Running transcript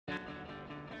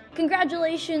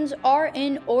congratulations are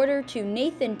in order to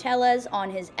Nathan Tellez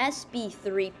on his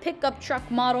SB3 pickup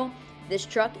truck model. This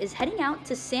truck is heading out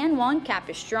to San Juan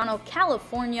Capistrano,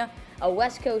 California, a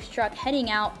West Coast truck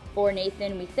heading out for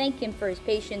Nathan. We thank him for his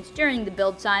patience during the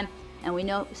build time, and we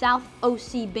know South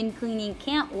OC Bin Cleaning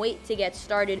can't wait to get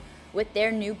started with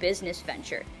their new business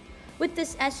venture. With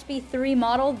this SB3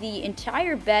 model, the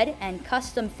entire bed and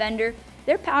custom fender,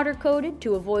 they're powder coated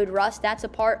to avoid rust. That's a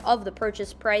part of the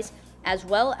purchase price, as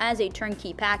well as a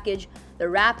turnkey package, the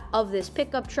wrap of this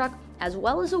pickup truck, as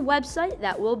well as a website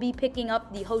that will be picking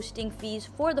up the hosting fees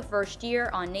for the first year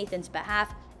on Nathan's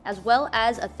behalf, as well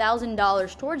as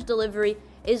 $1,000 towards delivery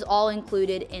is all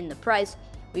included in the price.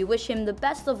 We wish him the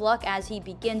best of luck as he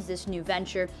begins this new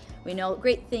venture. We know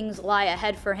great things lie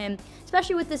ahead for him,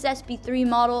 especially with this SB3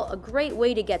 model, a great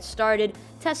way to get started,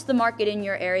 test the market in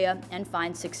your area, and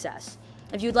find success.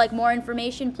 If you'd like more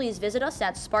information, please visit us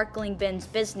at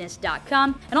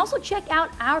sparklingbinsbusiness.com, and also check out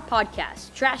our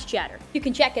podcast, Trash Chatter. You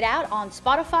can check it out on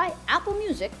Spotify, Apple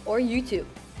Music, or YouTube.